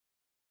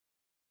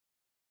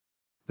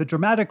The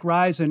dramatic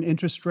rise in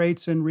interest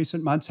rates in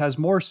recent months has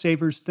more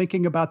savers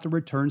thinking about the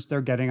returns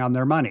they're getting on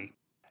their money.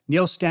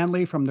 Neil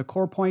Stanley from the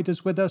CorePoint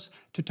is with us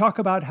to talk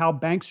about how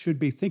banks should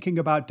be thinking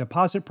about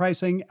deposit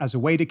pricing as a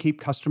way to keep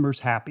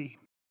customers happy.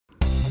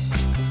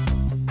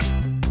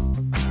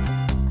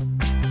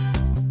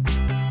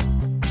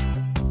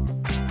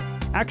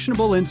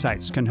 Actionable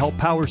insights can help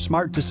power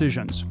smart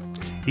decisions.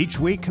 Each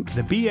week,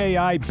 the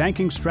BAI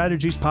Banking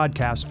Strategies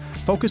podcast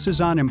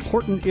focuses on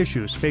important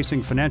issues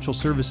facing financial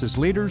services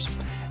leaders,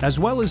 as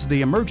well as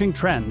the emerging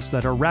trends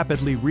that are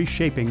rapidly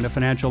reshaping the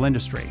financial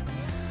industry.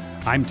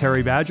 I'm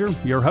Terry Badger,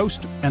 your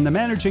host and the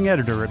managing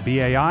editor at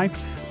BAI.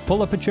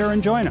 Pull up a chair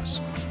and join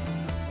us.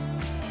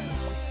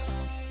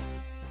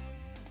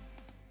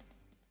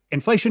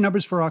 Inflation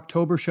numbers for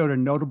October showed a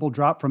notable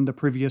drop from the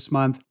previous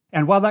month,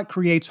 and while that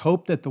creates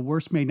hope that the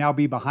worst may now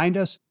be behind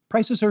us,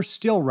 prices are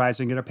still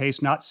rising at a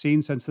pace not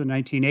seen since the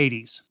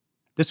 1980s.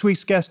 This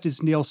week's guest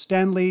is Neil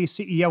Stanley,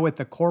 CEO at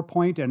the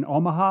CorePoint in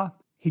Omaha.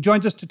 He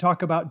joins us to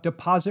talk about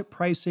deposit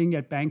pricing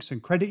at banks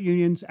and credit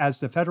unions as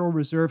the Federal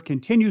Reserve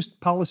continues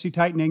policy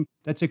tightening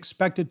that's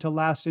expected to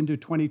last into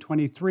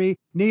 2023.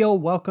 Neil,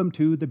 welcome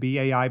to the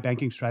BAI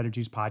Banking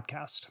Strategies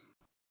podcast.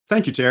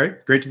 Thank you, Terry.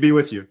 Great to be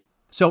with you.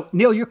 So,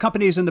 Neil, your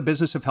company is in the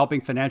business of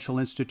helping financial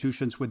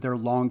institutions with their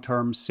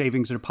long-term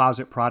savings and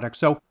deposit products.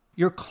 So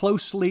you're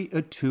closely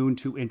attuned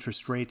to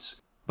interest rates.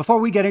 Before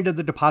we get into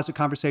the deposit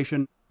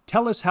conversation,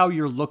 tell us how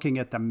you're looking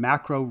at the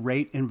macro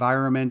rate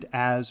environment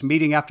as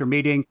meeting after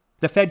meeting,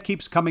 the Fed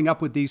keeps coming up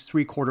with these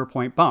 3/4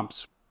 point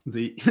bumps.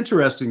 The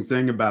interesting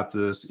thing about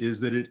this is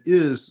that it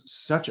is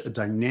such a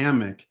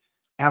dynamic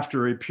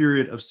after a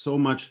period of so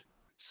much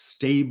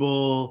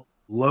stable,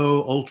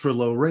 low, ultra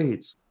low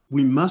rates.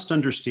 We must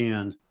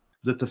understand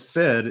that the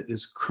Fed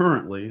is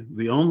currently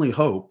the only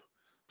hope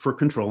for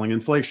controlling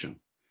inflation.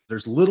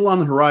 There's little on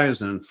the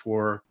horizon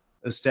for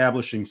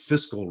establishing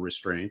fiscal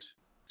restraint.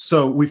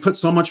 So we put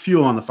so much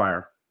fuel on the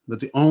fire that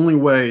the only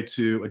way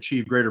to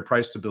achieve greater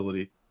price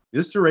stability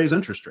is to raise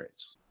interest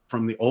rates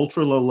from the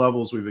ultra low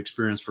levels we've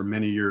experienced for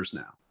many years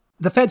now.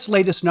 The Fed's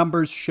latest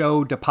numbers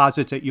show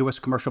deposits at U.S.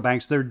 commercial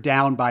banks. They're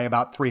down by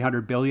about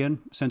 $300 billion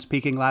since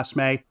peaking last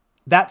May.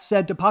 That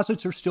said,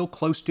 deposits are still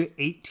close to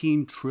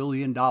 $18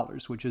 trillion,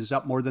 which is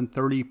up more than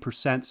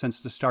 30% since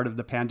the start of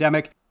the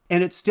pandemic,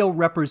 and it still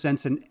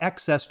represents an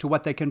excess to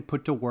what they can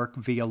put to work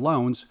via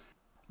loans.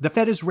 The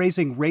Fed is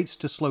raising rates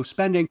to slow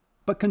spending,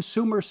 but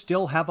consumers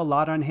still have a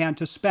lot on hand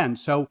to spend.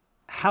 So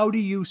how do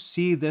you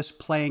see this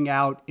playing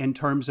out in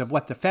terms of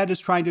what the Fed is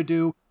trying to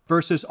do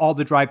versus all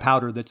the dry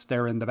powder that's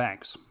there in the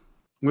banks?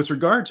 With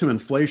regard to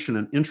inflation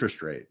and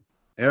interest rate,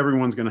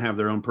 everyone's going to have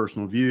their own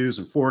personal views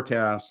and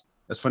forecasts.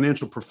 As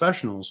financial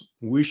professionals,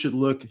 we should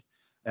look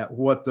at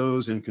what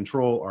those in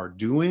control are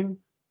doing,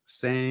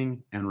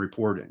 saying, and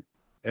reporting.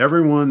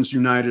 Everyone's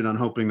united on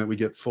hoping that we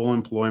get full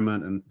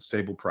employment and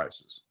stable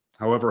prices.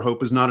 However,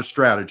 hope is not a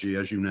strategy,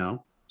 as you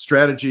know.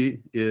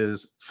 Strategy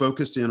is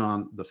focused in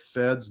on the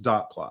Fed's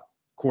dot plot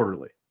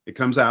quarterly. It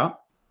comes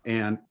out,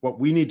 and what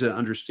we need to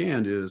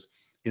understand is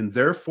in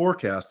their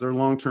forecast, their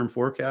long-term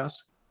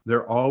forecast,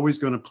 they're always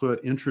going to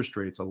put interest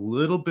rates a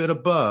little bit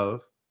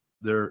above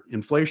their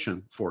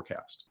inflation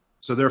forecast.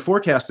 So they're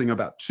forecasting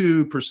about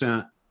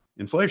 2%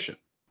 inflation.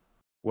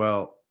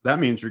 Well, that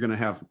means you're going to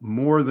have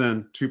more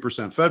than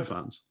 2% Fed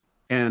funds.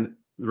 And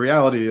the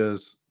reality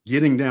is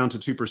getting down to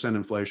 2%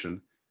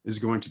 inflation is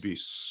going to be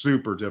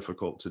super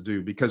difficult to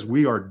do because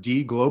we are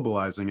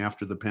deglobalizing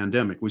after the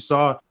pandemic. We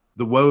saw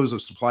the woes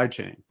of supply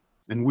chain,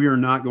 and we are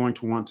not going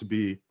to want to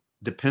be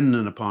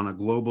dependent upon a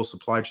global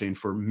supply chain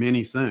for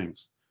many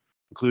things,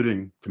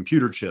 including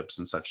computer chips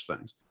and such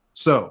things.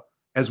 So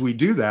as we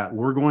do that,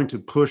 we're going to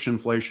push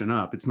inflation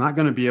up. It's not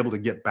going to be able to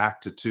get back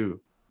to 2.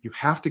 You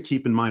have to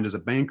keep in mind as a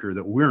banker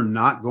that we're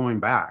not going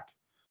back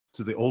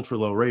to the ultra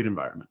low rate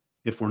environment.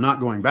 If we're not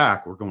going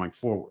back, we're going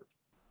forward.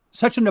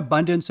 Such an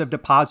abundance of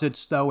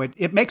deposits, though,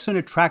 it makes an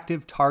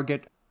attractive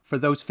target for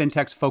those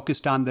fintechs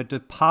focused on the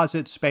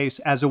deposit space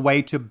as a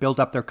way to build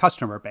up their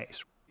customer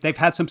base. They've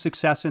had some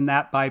success in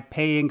that by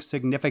paying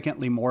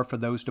significantly more for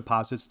those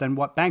deposits than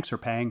what banks are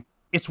paying.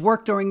 It's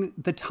worked during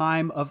the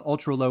time of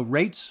ultra low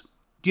rates.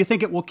 Do you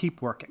think it will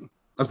keep working?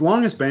 As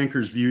long as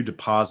bankers view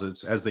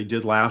deposits as they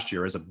did last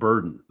year as a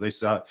burden, they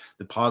saw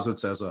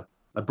deposits as a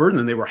burden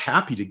and they were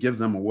happy to give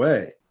them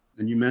away.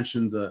 And you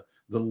mentioned the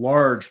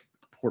large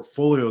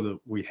portfolio that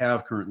we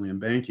have currently in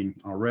banking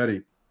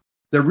already.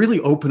 They're really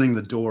opening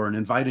the door and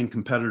inviting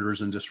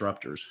competitors and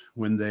disruptors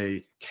when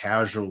they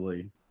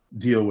casually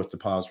deal with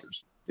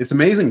depositors. It's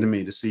amazing to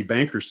me to see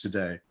bankers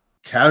today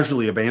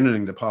casually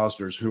abandoning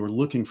depositors who are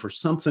looking for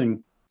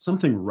something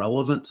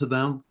relevant to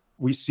them.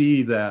 We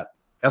see that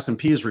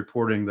S&P is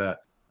reporting that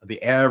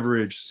the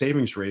average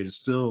savings rate is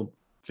still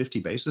 50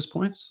 basis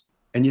points,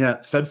 and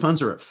yet Fed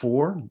funds are at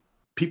 4.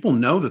 People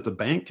know that the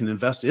bank can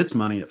invest its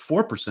money at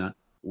 4%.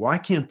 Why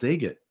can't they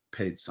get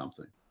paid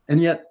something? And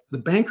yet the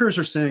bankers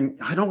are saying,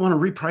 I don't want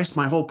to reprice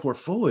my whole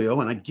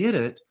portfolio, and I get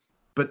it,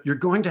 but you're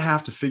going to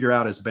have to figure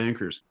out as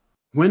bankers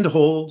when to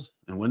hold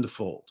and when to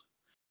fold.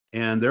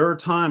 And there are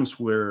times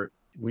where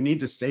we need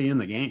to stay in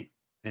the game.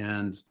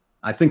 And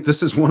I think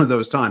this is one of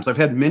those times. I've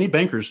had many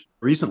bankers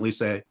recently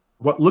say,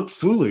 what looked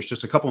foolish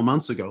just a couple of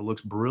months ago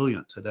looks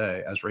brilliant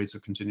today as rates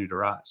have continued to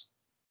rise.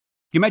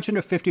 You mentioned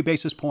a 50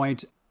 basis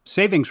point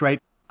savings rate.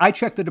 I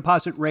checked the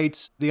deposit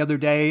rates the other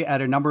day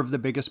at a number of the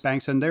biggest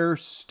banks, and they're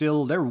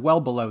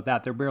well below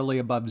that. They're barely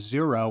above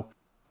zero.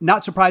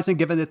 Not surprising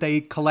given that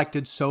they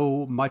collected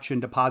so much in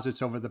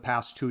deposits over the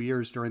past 2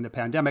 years during the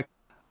pandemic.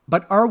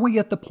 But are we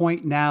at the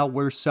point now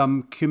where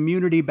some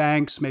community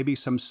banks, maybe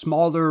some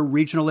smaller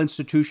regional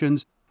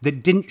institutions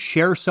that didn't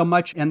share so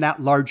much in that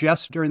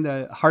largesse during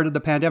the heart of the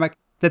pandemic,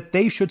 that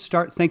they should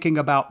start thinking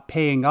about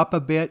paying up a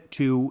bit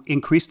to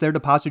increase their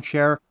deposit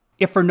share,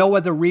 if for no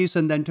other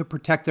reason than to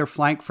protect their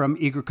flank from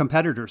eager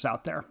competitors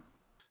out there?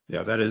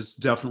 Yeah, that is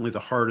definitely the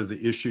heart of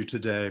the issue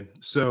today.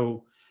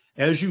 So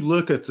as you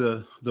look at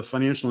the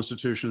financial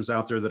institutions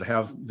out there that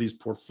have these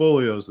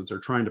portfolios that they're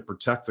trying to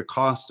protect the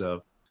cost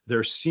of,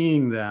 they're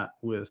seeing that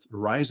with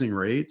rising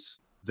rates,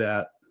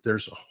 that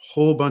there's a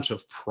whole bunch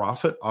of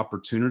profit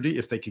opportunity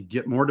if they could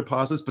get more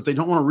deposits, but they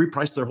don't want to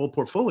reprice their whole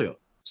portfolio.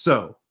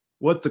 So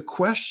what the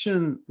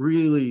question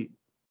really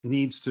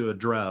needs to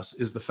address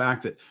is the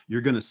fact that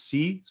you're going to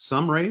see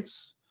some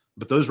rates,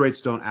 but those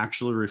rates don't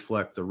actually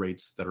reflect the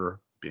rates that are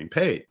being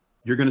paid.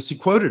 You're going to see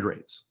quoted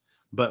rates,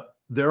 but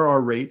there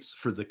are rates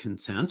for the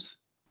content,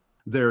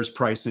 there's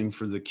pricing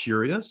for the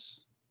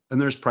curious,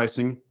 and there's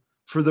pricing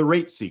for the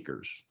rate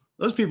seekers.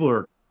 Those people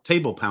are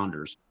table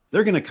pounders.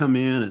 They're going to come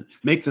in and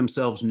make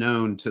themselves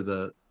known to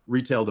the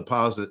retail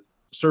deposit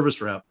service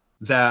rep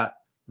that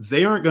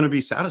they aren't going to be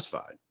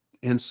satisfied.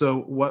 And so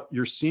what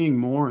you're seeing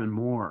more and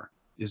more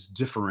is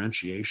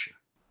differentiation.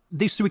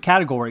 These three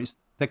categories,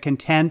 the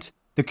content,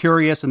 the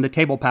curious, and the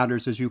table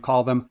pounders, as you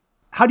call them,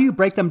 how do you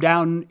break them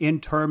down in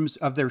terms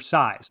of their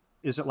size?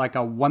 Is it like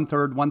a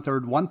one-third,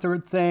 one-third,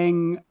 one-third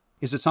thing?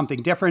 Is it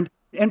something different?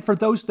 And for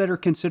those that are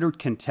considered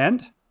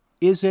content,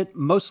 is it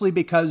mostly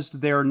because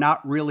they're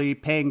not really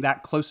paying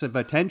that close of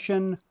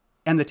attention?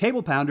 And the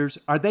table pounders,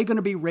 are they going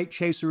to be rate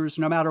chasers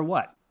no matter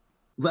what?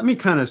 Let me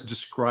kind of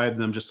describe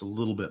them just a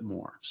little bit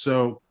more.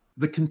 So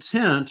the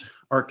content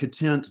are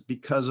content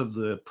because of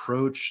the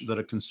approach that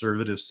a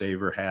conservative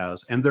saver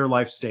has and their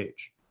life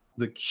stage.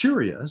 The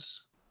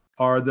curious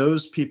are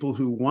those people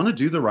who want to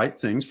do the right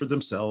things for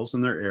themselves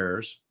and their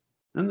heirs,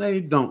 and they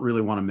don't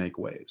really want to make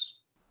waves.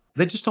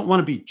 They just don't want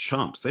to be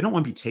chumps. They don't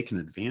want to be taken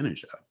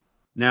advantage of.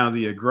 Now,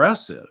 the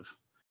aggressive,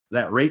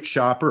 that rate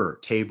shopper or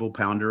table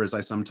pounder, as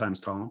I sometimes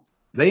call them,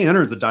 they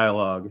enter the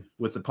dialogue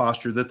with the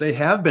posture that they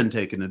have been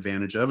taken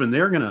advantage of, and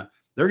they're going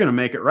to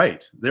make it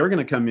right. They're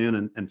going to come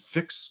in and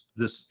fix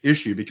this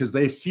issue because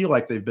they feel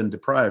like they've been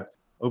deprived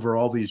over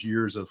all these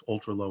years of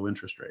ultra low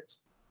interest rates.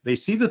 They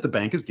see that the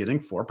bank is getting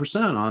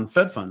 4% on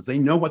Fed funds. They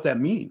know what that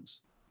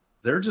means.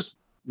 They're just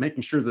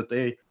making sure that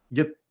they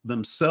get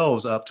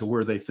themselves up to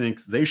where they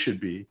think they should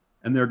be,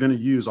 and they're going to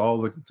use all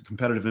the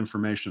competitive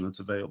information that's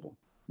available.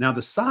 Now,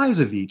 the size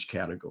of each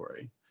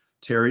category,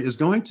 Terry, is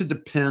going to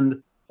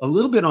depend a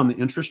little bit on the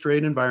interest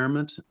rate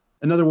environment.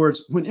 In other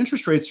words, when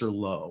interest rates are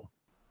low,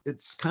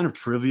 it's kind of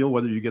trivial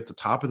whether you get the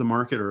top of the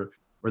market or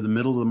the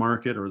middle of the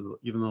market or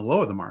even the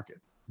low of the market.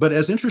 But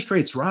as interest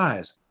rates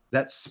rise,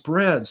 that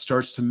spread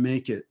starts to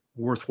make it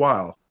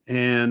worthwhile.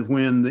 And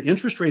when the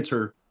interest rates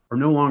are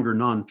no longer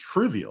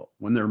non-trivial,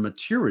 when they're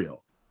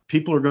material,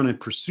 people are going to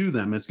pursue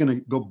them. It's going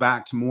to go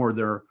back to more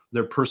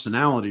their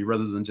personality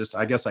rather than just,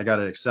 I guess I got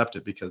to accept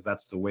it because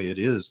that's the way it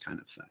is kind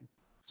of thing.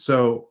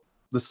 So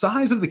the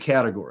size of the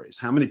categories,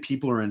 how many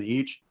people are in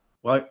each?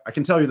 Well, I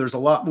can tell you there's a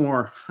lot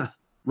more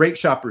rate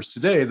shoppers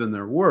today than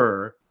there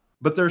were,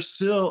 but there's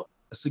still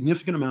a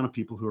significant amount of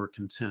people who are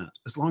content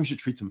as long as you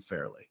treat them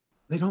fairly.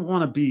 They don't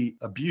want to be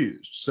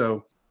abused.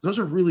 So those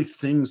are really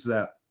things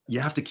that you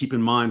have to keep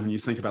in mind when you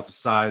think about the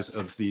size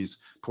of these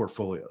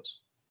portfolios.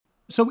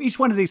 So each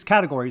one of these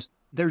categories,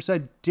 there's a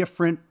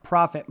different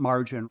profit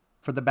margin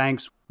for the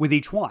banks with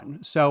each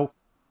one. So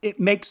it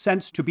makes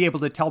sense to be able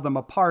to tell them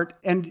apart.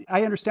 And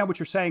I understand what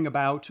you're saying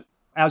about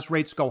as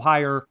rates go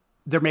higher,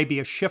 there may be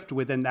a shift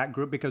within that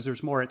group because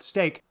there's more at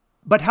stake.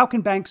 But how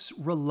can banks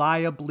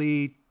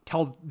reliably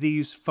tell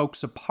these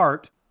folks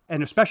apart,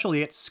 and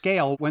especially at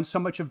scale when so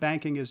much of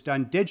banking is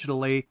done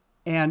digitally?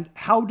 And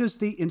how does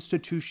the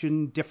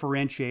institution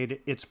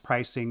differentiate its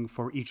pricing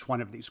for each one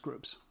of these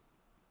groups?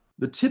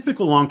 The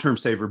typical long-term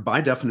saver,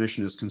 by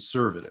definition, is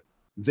conservative.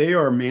 They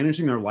are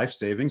managing their life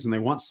savings and they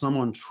want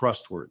someone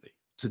trustworthy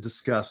to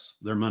discuss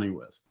their money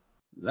with.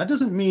 That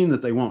doesn't mean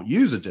that they won't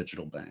use a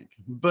digital bank,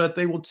 but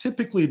they will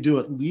typically do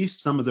at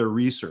least some of their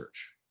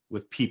research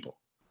with people.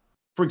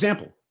 For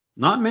example,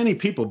 not many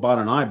people bought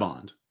an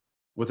iBond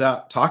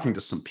without talking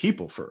to some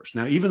people first.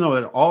 Now, even though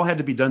it all had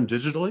to be done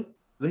digitally,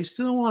 they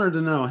still wanted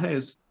to know, hey,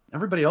 is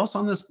everybody else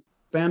on this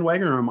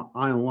bandwagon or am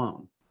I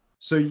alone?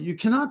 So you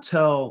cannot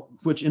tell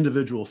which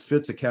individual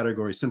fits a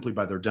category simply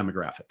by their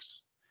demographics.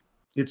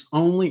 It's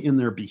only in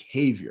their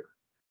behavior,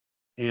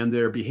 and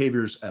their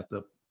behaviors at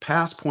the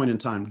past point in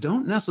time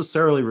don't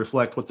necessarily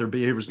reflect what their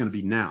behavior is going to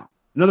be now.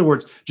 In other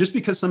words, just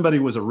because somebody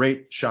was a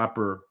rate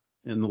shopper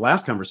in the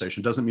last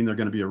conversation doesn't mean they're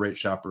going to be a rate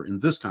shopper in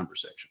this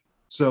conversation.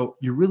 So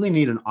you really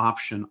need an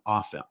option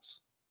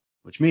offense,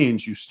 which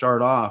means you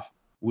start off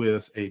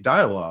with a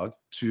dialogue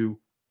to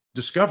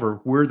discover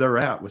where they're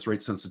at with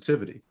rate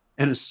sensitivity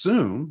and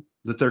assume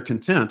that they're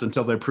content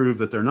until they prove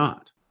that they're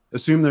not.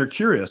 Assume they're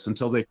curious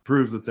until they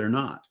prove that they're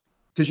not.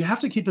 Because you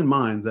have to keep in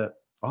mind that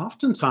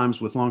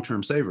oftentimes with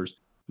long-term savers,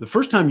 the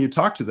first time you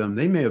talk to them,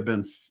 they may have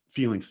been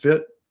feeling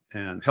fit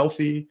and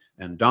healthy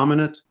and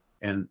dominant,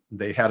 and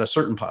they had a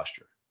certain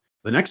posture.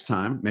 The next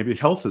time, maybe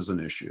health is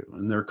an issue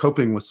and they're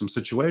coping with some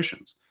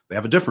situations. They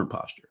have a different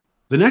posture.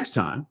 The next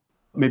time,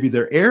 maybe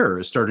their error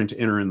is starting to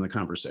enter in the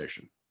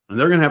conversation and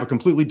they're going to have a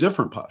completely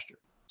different posture.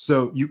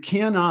 So you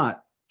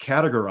cannot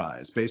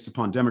categorize based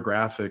upon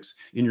demographics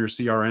in your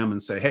CRM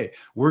and say, hey,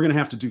 we're going to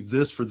have to do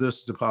this for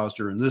this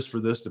depositor and this for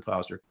this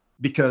depositor,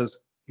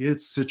 because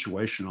it's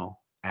situational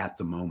at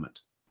the moment.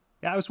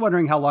 Yeah, I was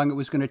wondering how long it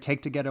was going to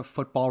take to get a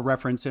football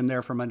reference in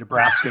there from a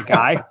Nebraska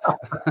guy.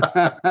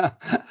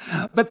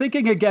 But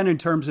thinking again in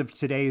terms of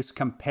today's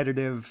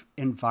competitive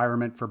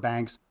environment for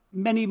banks,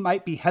 many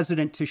might be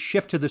hesitant to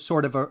shift to this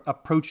sort of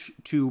approach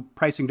to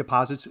pricing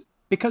deposits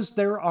because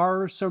there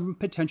are some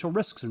potential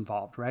risks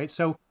involved, right?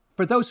 So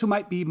for those who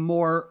might be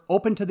more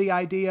open to the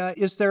idea,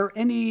 is there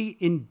any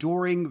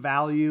enduring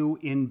value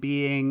in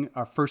being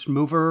a first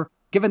mover,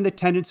 given the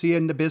tendency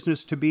in the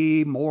business to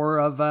be more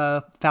of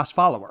a fast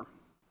follower?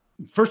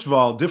 First of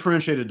all,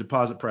 differentiated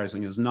deposit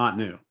pricing is not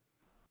new.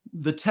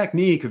 The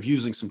technique of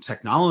using some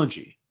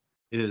technology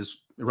is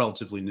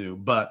relatively new,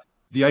 but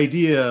the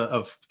idea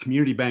of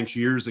community banks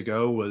years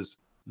ago was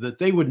that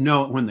they would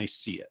know it when they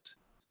see it.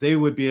 They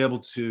would be able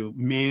to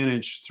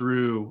manage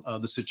through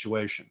the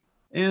situation.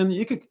 And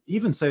you could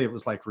even say it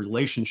was like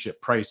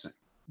relationship pricing.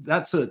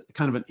 That's a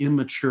kind of an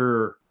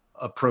immature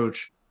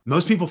approach.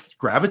 Most people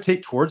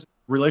gravitate towards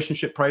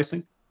relationship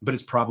pricing, but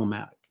it's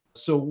problematic.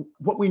 So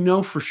what we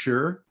know for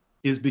sure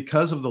is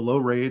because of the low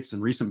rates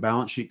and recent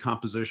balance sheet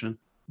composition,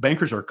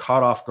 bankers are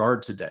caught off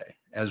guard today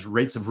as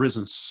rates have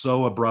risen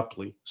so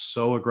abruptly,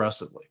 so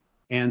aggressively.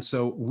 And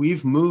so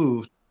we've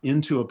moved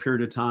into a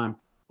period of time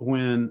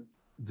when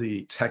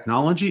the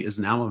technology is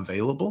now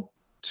available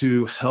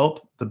to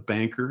help the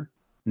banker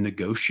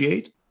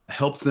negotiate,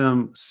 help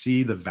them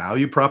see the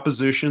value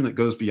proposition that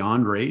goes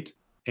beyond rate.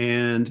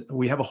 And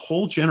we have a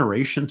whole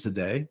generation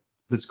today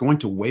that's going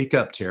to wake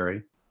up,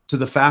 Terry, to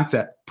the fact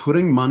that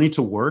putting money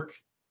to work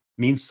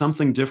means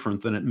something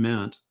different than it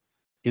meant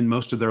in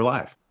most of their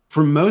life.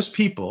 For most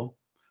people,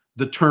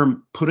 the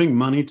term putting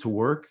money to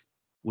work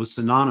was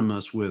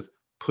synonymous with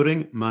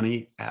putting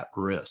money at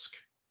risk.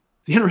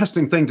 The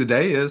interesting thing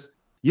today is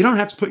you don't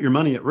have to put your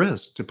money at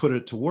risk to put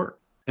it to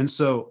work. And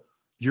so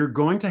you're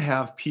going to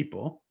have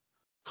people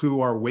who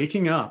are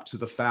waking up to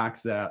the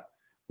fact that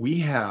we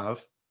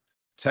have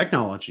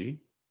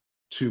technology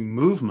to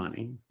move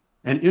money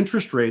and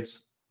interest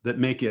rates that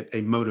make it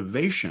a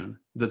motivation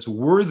that's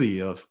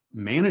worthy of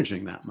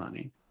managing that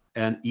money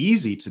and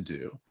easy to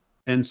do.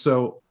 And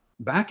so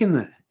back in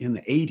the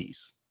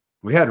 80s,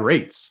 we had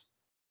rates,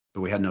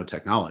 but we had no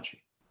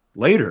technology.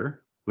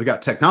 Later, we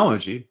got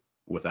technology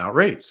without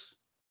rates.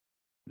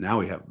 Now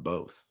we have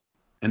both.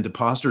 And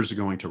depositors are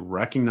going to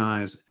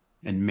recognize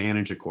and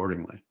manage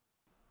accordingly.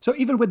 So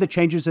even with the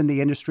changes in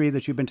the industry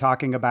that you've been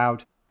talking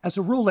about, as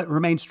a rule, it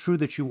remains true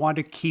that you want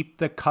to keep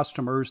the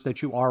customers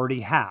that you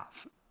already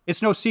have.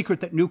 It's no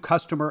secret that new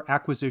customer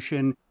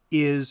acquisition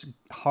is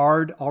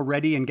hard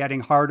already and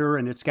getting harder,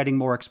 and it's getting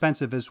more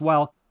expensive as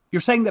well.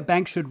 You're saying that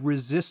banks should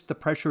resist the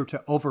pressure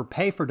to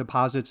overpay for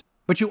deposits,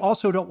 but you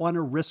also don't want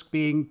to risk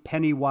being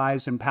penny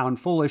wise and pound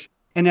foolish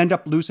and end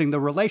up losing the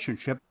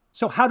relationship.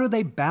 So how do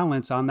they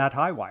balance on that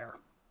high wire?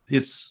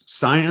 It's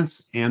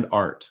science and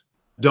art.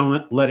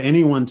 Don't let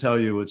anyone tell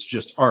you it's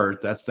just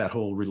art. That's that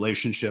whole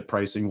relationship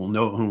pricing. We'll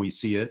know it when we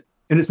see it.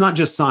 And it's not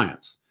just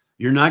science.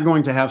 You're not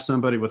going to have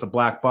somebody with a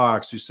black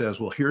box who says,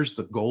 well, here's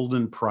the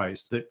golden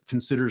price that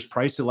considers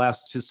price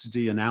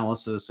elasticity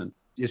analysis, and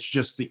it's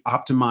just the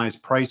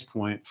optimized price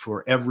point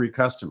for every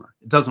customer.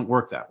 It doesn't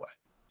work that way.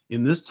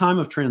 In this time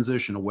of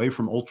transition away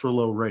from ultra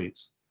low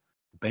rates,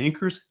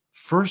 bankers,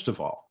 first of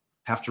all,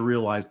 have to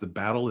realize the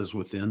battle is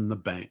within the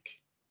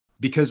bank.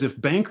 Because if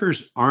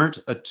bankers aren't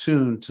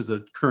attuned to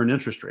the current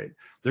interest rate,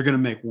 they're going to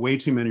make way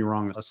too many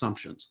wrong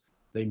assumptions.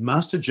 They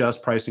must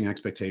adjust pricing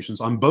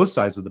expectations on both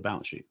sides of the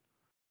balance sheet.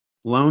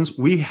 Loans,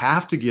 we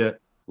have to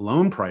get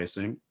loan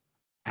pricing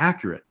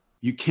accurate.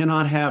 You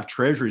cannot have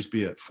treasuries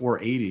be at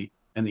 480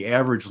 and the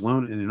average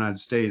loan in the United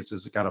States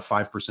has got a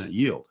 5%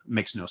 yield. It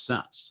makes no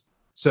sense.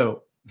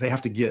 So they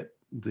have to get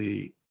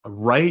the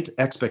right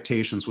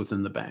expectations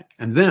within the bank.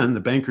 And then the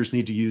bankers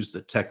need to use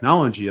the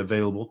technology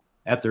available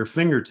at their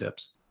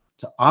fingertips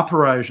to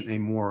operate a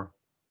more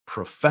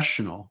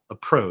professional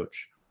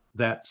approach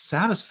that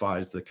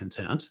satisfies the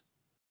content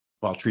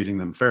while treating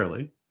them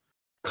fairly,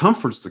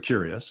 comforts the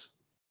curious,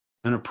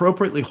 and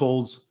appropriately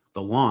holds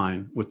the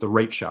line with the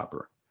rate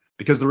shopper.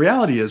 Because the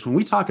reality is, when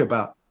we talk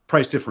about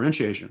price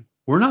differentiation,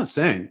 we're not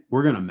saying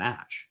we're going to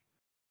match.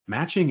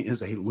 Matching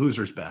is a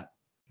loser's bet.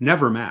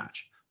 Never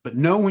match. But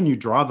know when you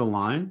draw the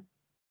line,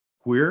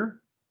 where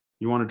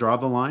you want to draw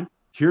the line,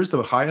 here's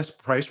the highest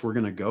price we're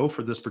going to go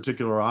for this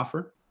particular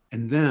offer.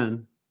 And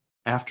then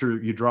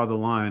after you draw the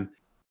line,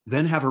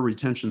 then have a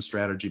retention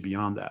strategy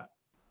beyond that.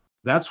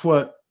 That's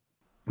what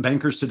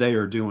bankers today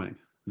are doing.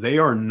 They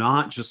are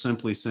not just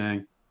simply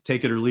saying,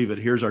 take it or leave it,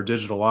 here's our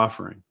digital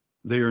offering.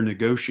 They are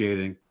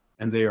negotiating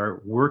and they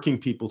are working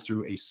people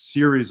through a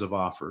series of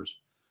offers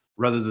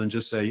rather than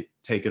just say,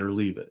 take it or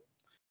leave it.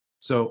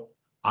 So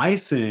I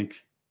think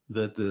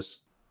that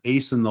this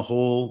ace in the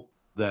hole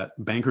that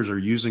bankers are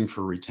using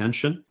for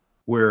retention,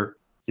 where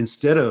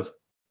instead of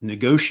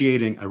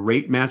negotiating a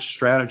rate match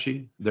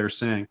strategy, they're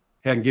saying,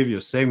 hey, I can give you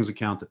a savings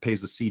account that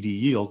pays a CD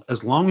yield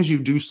as long as you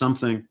do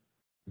something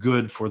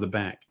good for the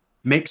bank.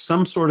 Make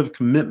some sort of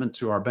commitment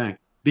to our bank.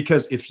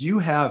 Because if you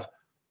have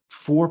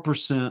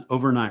 4%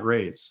 overnight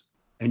rates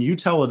and you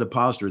tell a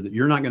depositor that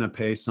you're not going to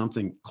pay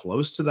something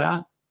close to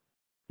that,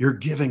 you're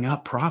giving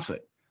up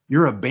profit.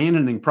 You're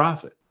abandoning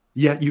profit.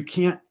 Yet you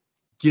can't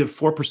give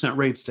 4%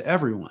 rates to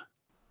everyone.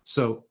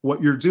 So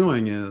what you're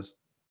doing is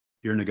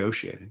you're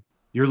negotiating.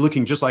 You're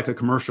looking just like a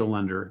commercial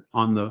lender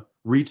on the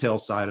retail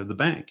side of the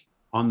bank.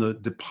 On the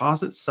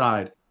deposit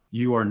side,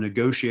 you are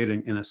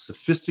negotiating in a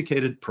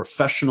sophisticated,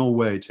 professional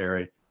way,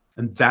 Terry.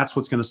 And that's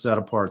what's going to set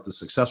apart the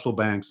successful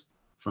banks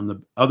from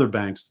the other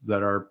banks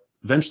that are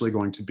eventually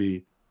going to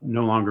be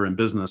no longer in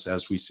business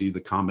as we see the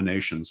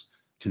combinations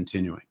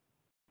continuing.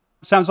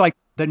 Sounds like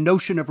the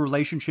notion of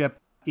relationship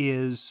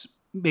is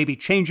maybe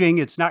changing.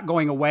 It's not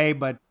going away,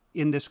 but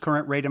in this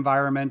current rate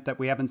environment that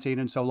we haven't seen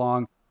in so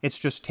long, it's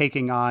just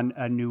taking on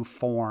a new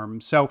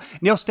form. So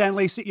Neil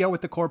Stanley, CEO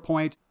with The Core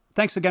Point,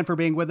 thanks again for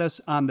being with us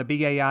on the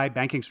BAI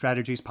Banking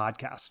Strategies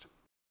podcast.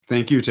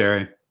 Thank you,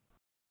 Terry.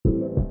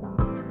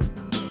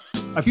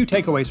 A few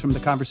takeaways from the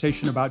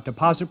conversation about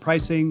deposit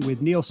pricing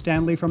with Neil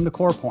Stanley from The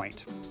Core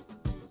Point.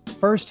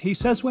 First, he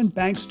says when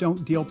banks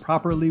don't deal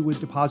properly with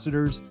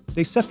depositors,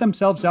 they set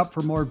themselves up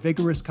for more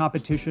vigorous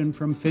competition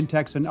from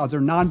fintechs and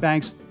other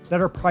non-banks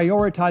that are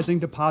prioritizing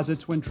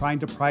deposits when trying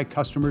to pry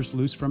customers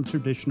loose from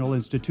traditional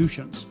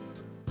institutions.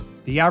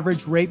 The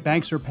average rate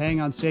banks are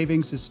paying on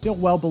savings is still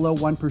well below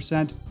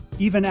 1%,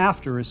 even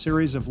after a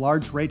series of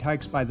large rate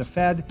hikes by the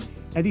Fed,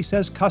 and he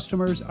says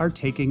customers are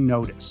taking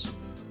notice.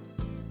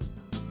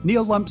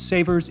 Neil lumps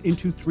savers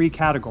into three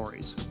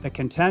categories: the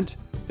content,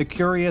 the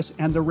curious,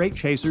 and the rate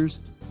chasers,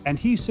 and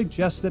he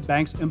suggests that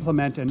banks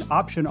implement an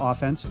option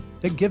offense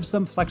that gives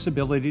them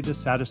flexibility to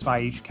satisfy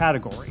each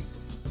category.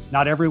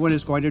 Not everyone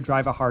is going to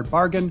drive a hard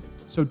bargain,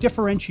 so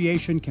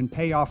differentiation can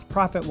pay off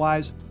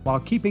profit-wise while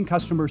keeping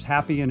customers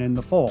happy and in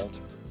the fold.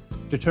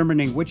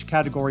 Determining which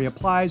category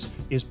applies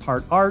is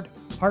part art,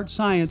 part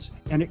science,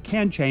 and it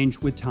can change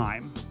with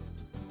time.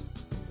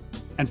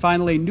 And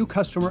finally, new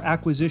customer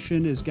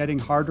acquisition is getting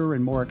harder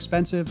and more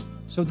expensive,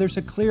 so there's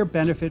a clear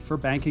benefit for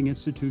banking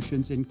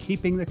institutions in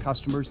keeping the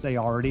customers they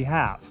already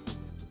have.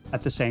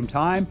 At the same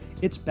time,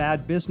 it's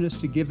bad business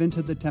to give in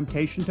to the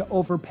temptation to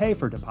overpay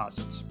for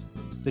deposits.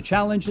 The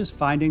challenge is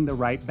finding the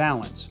right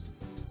balance.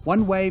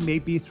 One way may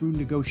be through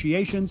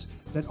negotiations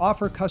that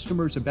offer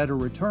customers a better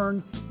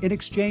return in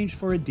exchange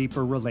for a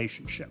deeper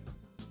relationship.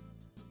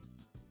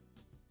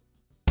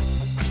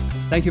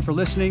 Thank you for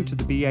listening to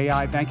the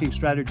BAI Banking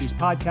Strategies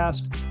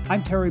podcast.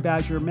 I'm Terry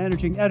Badger,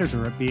 Managing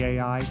Editor at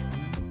BAI.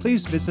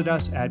 Please visit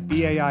us at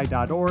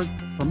bai.org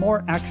for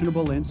more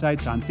actionable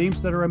insights on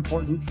themes that are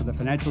important for the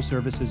financial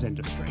services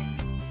industry.